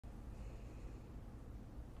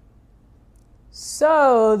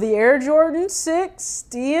So the Air Jordan 6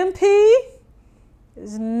 DMP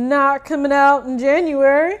is not coming out in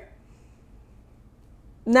January.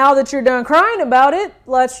 Now that you're done crying about it,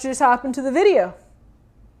 let's just hop into the video.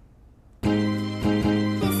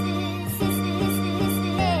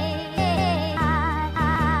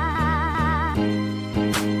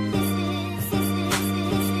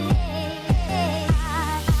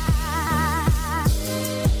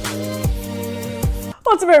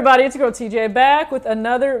 What's up, everybody? It's your girl TJ back with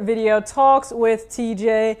another video, Talks with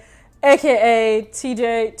TJ, aka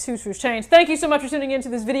TJ Two Swoosh Change. Thank you so much for tuning into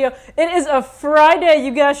this video. It is a Friday.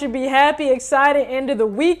 You guys should be happy, excited, end of the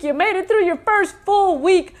week. You made it through your first full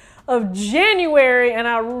week of January, and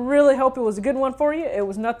I really hope it was a good one for you. It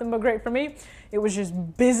was nothing but great for me. It was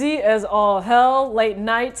just busy as all hell, late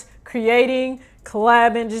nights, creating,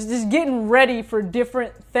 collabing, just getting ready for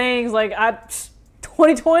different things. Like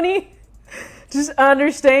 2020. Just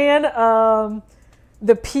understand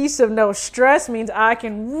the peace of no stress means I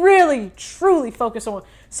can really, truly focus on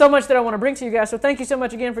so much that I want to bring to you guys. So thank you so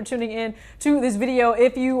much again for tuning in to this video.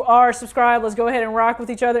 If you are subscribed, let's go ahead and rock with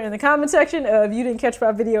each other in the comment section. If you didn't catch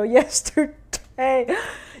my video yesterday,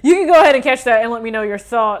 you can go ahead and catch that and let me know your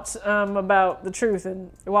thoughts about the truth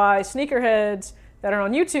and why sneakerheads that are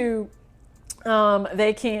on YouTube,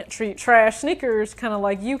 they can't treat trash sneakers kind of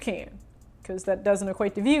like you can. Because that doesn't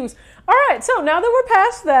equate to views. All right, so now that we're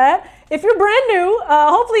past that, if you're brand new,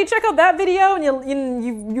 hopefully you check out that video and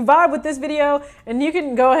you vibe with this video, and you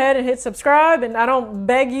can go ahead and hit subscribe. And I don't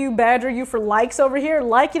beg you, badger you for likes over here.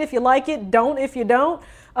 Like it if you like it, don't if you don't.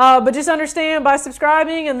 But just understand, by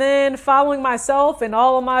subscribing and then following myself and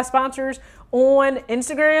all of my sponsors on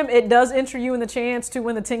Instagram, it does enter you in the chance to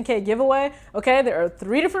win the 10K giveaway. Okay, there are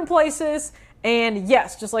 3 different places. And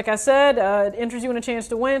yes, just like I said, it enters you in a chance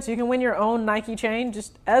to win, so you can win your own Nike chain.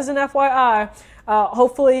 Just as an FYI,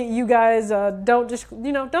 hopefully you guys don't exclude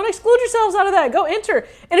yourselves out of that. Go enter.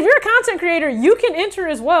 And if you're a content creator, you can enter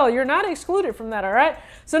as well. You're not excluded from that, all right?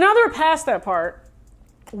 So now that we're past that part,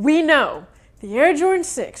 we know the Air Jordan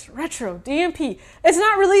 6 Retro DMP, it's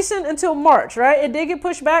not releasing until March, right? It did get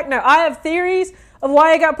pushed back. Now, I have theories of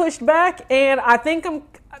why it got pushed back, and I think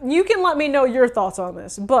you can let me know your thoughts on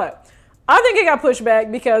this, but I think it got pushed back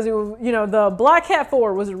because it was, the Black Hat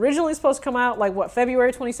 4 was originally supposed to come out like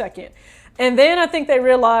February 22nd. And then I think they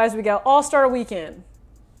realized we got All-Star Weekend.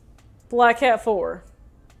 Black Hat 4.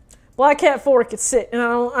 Black Hat 4 could sit, and I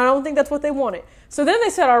don't think that's what they wanted. So then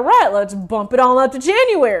they said, all right, let's bump it on up to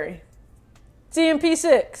January. DMP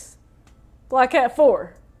 6. Black Hat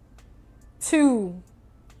 4. 2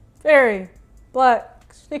 very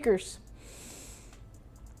black sneakers.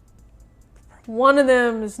 One of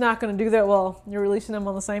them is not going to do that well. You're releasing them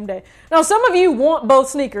on the same day. Now, some of you want both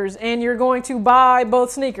sneakers, and you're going to buy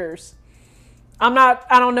both sneakers. I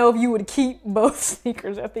don't know if you would keep both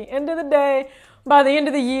sneakers at the end of the day. By the end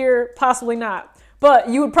of the year, possibly not. But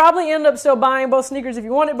you would probably end up still buying both sneakers if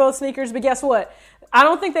you wanted both sneakers. But guess what? I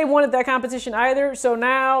don't think they wanted that competition either. So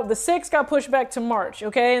now the 6 got pushed back to March.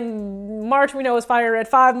 Okay, and March we know is Fire Red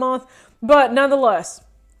 5 month. But nonetheless,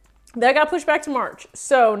 that got pushed back to March.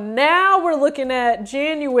 So now we're looking at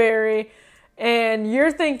January, and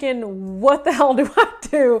you're thinking, what the hell do I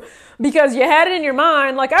do? Because you had it in your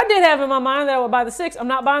mind, like I did have in my mind that I would buy the 6. I'm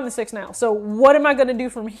not buying the 6 now. So what am I going to do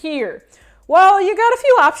from here? Well, you got a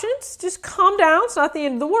few options. Just calm down. It's not the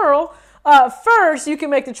end of the world. First, you can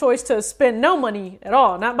make the choice to spend no money at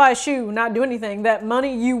all, not buy a shoe, not do anything. That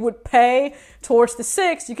money you would pay towards the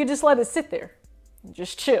 6, you could just let it sit there and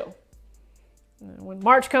just chill. When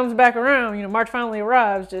March comes back around, March finally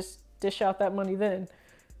arrives, just dish out that money then.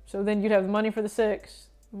 So then you'd have the money for the 6,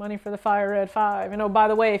 money for the Fire Red 5. And oh, by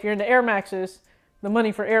the way, if you're into Air Maxes, the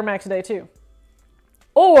money for Air Max Day too.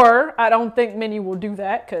 Or, I don't think many will do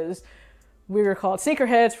that because we're called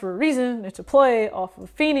Sneakerheads for a reason. It's a play off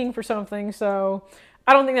of fiending for something. So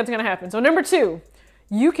I don't think that's going to happen. So number 2,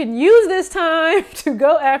 you can use this time to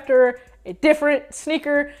go after a different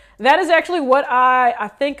sneaker. That is actually what I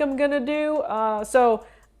think I'm going to do. So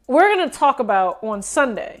we're going to talk about on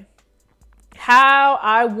Sunday how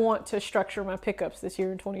I want to structure my pickups this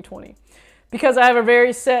year in 2020. Because I have a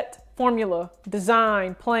very set formula,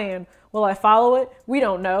 design, plan. Will I follow it? We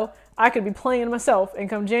don't know. I could be playing myself and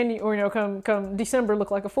come January, or come December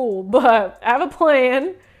look like a fool. But I have a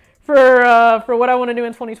plan for what I want to do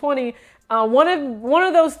in 2020. One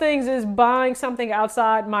of those things is buying something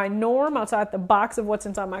outside my norm, outside the box of what's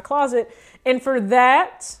inside my closet. And for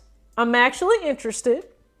that, I'm actually interested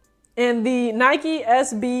in the Nike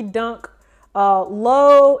SB Dunk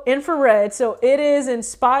low infrared. So it is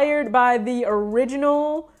inspired by the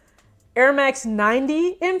original Air Max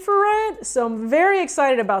 90 infrared. So I'm very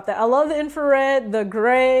excited about that. I love the infrared, the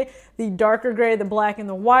gray, the darker gray, the black, and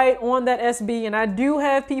the white on that SB. And I do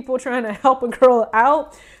have people trying to help a girl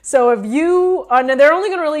out. So if you, now they're only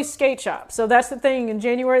going to release skate shop. So that's the thing in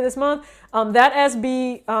January this month. That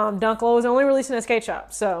SB Dunk Low is only releasing at skate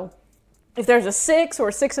shop. So if there's a 6 or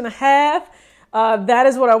 6.5, that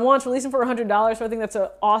is what I want. It's releasing for $100, so I think that's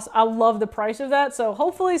awesome. I love the price of that. So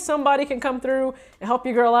hopefully somebody can come through and help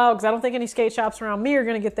your girl out, because I don't think any skate shops around me are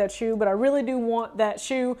going to get that shoe, but I really do want that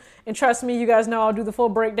shoe. And trust me, you guys know I'll do the full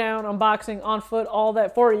breakdown, unboxing, on foot, all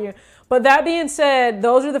that for you. But that being said,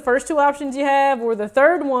 those are the first 2 options you have. Or the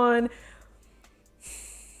third one,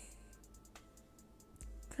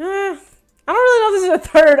 I don't really know if this is a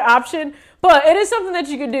third option, but it is something that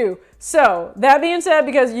you could do. So that being said,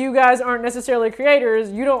 because you guys aren't necessarily creators,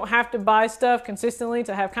 you don't have to buy stuff consistently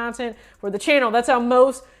to have content for the channel. That's how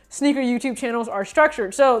most sneaker YouTube channels are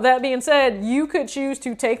structured. So that being said, you could choose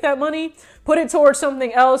to take that money, put it towards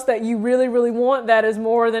something else that you really, really want that is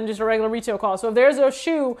more than just a regular retail cost. So if there's a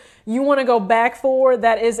shoe you want to go back for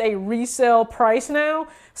that is a resale price now,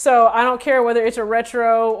 so I don't care whether it's a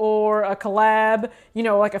retro or a collab, you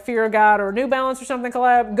know, like a Fear of God or a New Balance or something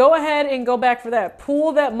collab, go ahead and go back for that.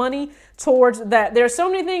 Pool that money towards that. There's so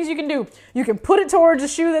many things you can do. You can put it towards a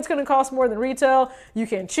shoe that's going to cost more than retail. You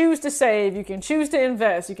can choose to save. You can choose to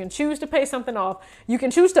invest. You can choose to pay something off. You can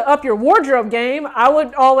choose to up your wardrobe game. I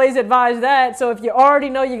would always advise that. So if you already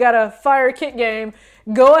know you got a fire kit game,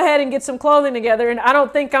 go ahead and get some clothing together. And I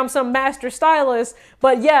don't think I'm some master stylist,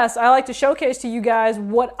 but yes, I like to showcase to you guys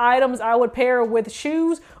what items I would pair with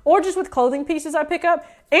shoes or just with clothing pieces I pick up.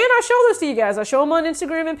 And I show those to you guys. I show them on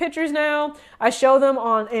Instagram in pictures now. I show them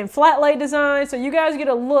in flat lay design. So you guys get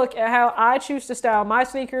a look at how I choose to style my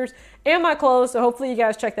sneakers and my clothes. So hopefully you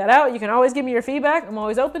guys check that out. You can always give me your feedback. I'm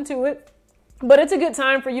always open to it. But it's a good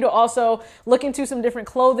time for you to also look into some different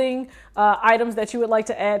clothing items that you would like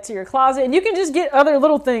to add to your closet. And you can just get other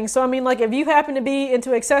little things. So, I mean, like if you happen to be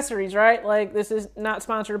into accessories, right? Like this is not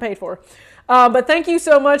sponsored or paid for. But thank you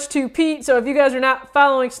so much to Pete. So if you guys are not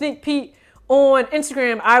following Sneak Pete on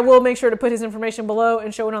Instagram, I will make sure to put his information below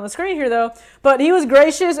and show it on the screen here though. But he was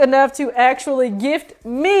gracious enough to actually gift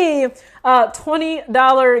me a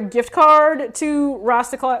 $20 gift card to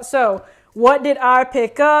Rasta Class. So what did I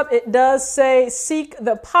pick up? It does say seek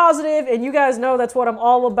the positive, and you guys know that's what I'm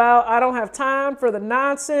all about. I don't have time for the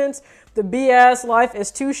nonsense, the BS. Life is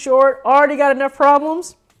too short. Already got enough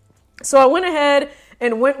problems. So I went ahead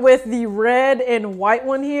and went with the red and white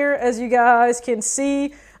one here, as you guys can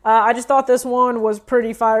see. I just thought this one was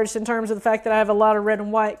pretty fire just in terms of the fact that I have a lot of red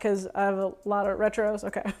and white because I have a lot of retros.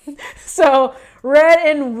 Okay. So red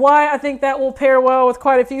and white, I think that will pair well with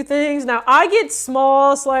quite a few things. Now I get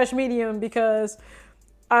small / medium because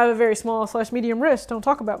I have a very small / medium wrist. Don't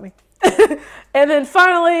talk about me. And then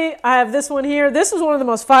finally, I have this one here. This is one of the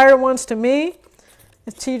most fire ones to me.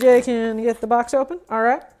 If TJ can get the box open. All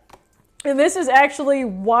right. And this is actually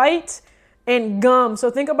white and gum. So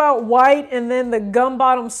think about white and then the gum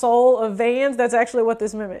bottom sole of Vans. That's actually what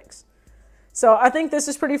this mimics. So I think this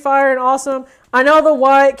is pretty fire and awesome. I know the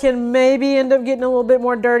white can maybe end up getting a little bit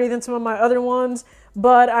more dirty than some of my other ones,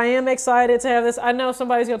 but I am excited to have this. I know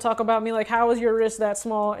somebody's going to talk about me like, how is your wrist that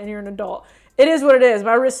small and you're an adult? It is what it is.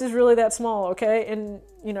 My wrist is really that small, okay? And,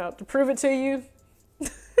 you know, to prove it to you,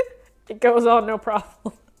 it goes on no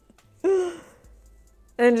problem.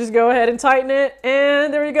 And just go ahead and tighten it.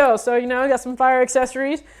 And there we go. So, you know, I got some fire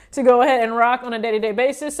accessories to go ahead and rock on a day-to-day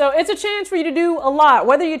basis. So it's a chance for you to do a lot.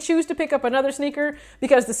 Whether you choose to pick up another sneaker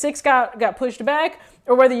because the 6 got pushed back,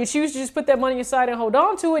 or whether you choose to just put that money aside and hold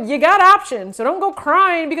on to it, you got options. So don't go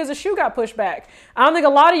crying because the shoe got pushed back. I don't think a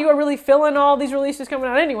lot of you are really feeling all these releases coming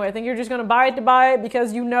out anyway. I think you're just going to buy it to buy it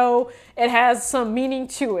because you know it has some meaning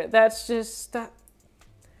to it. That's just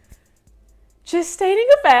stating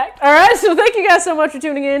a fact. All right, so thank you guys so much for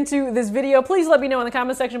tuning in to this video. Please let me know in the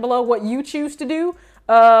comment section below what you choose to do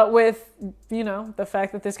with, you know, the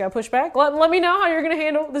fact that this got pushed back. Let me know how you're going to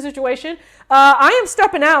handle the situation. I am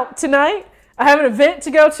stepping out tonight. I have an event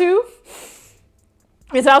to go to.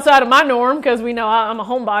 It's outside of my norm because we know I'm a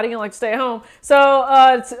homebody and like to stay at home. So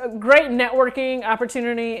it's a great networking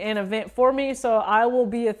opportunity and event for me. So I will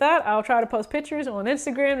be at that. I'll try to post pictures on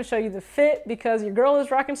Instagram to show you the fit because your girl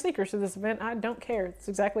is rocking sneakers to this event. I don't care. It's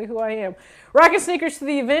exactly who I am. Rocking sneakers to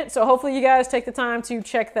the event. So hopefully you guys take the time to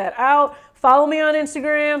check that out. Follow me on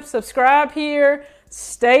Instagram. Subscribe here.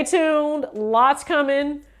 Stay tuned. Lots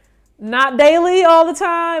coming. Not daily all the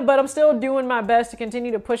time, but I'm still doing my best to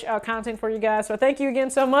continue to push out content for you guys. So thank you again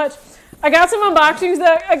so much. I got some unboxings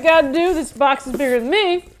that I got to do. This box is bigger than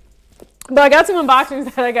me, but I got some unboxings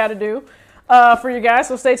that I got to do. for you guys.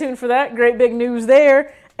 So stay tuned for that. Great big news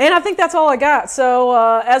there. And I think that's all I got.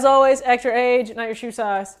 So as always, act your age, not your shoe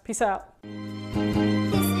size. Peace out.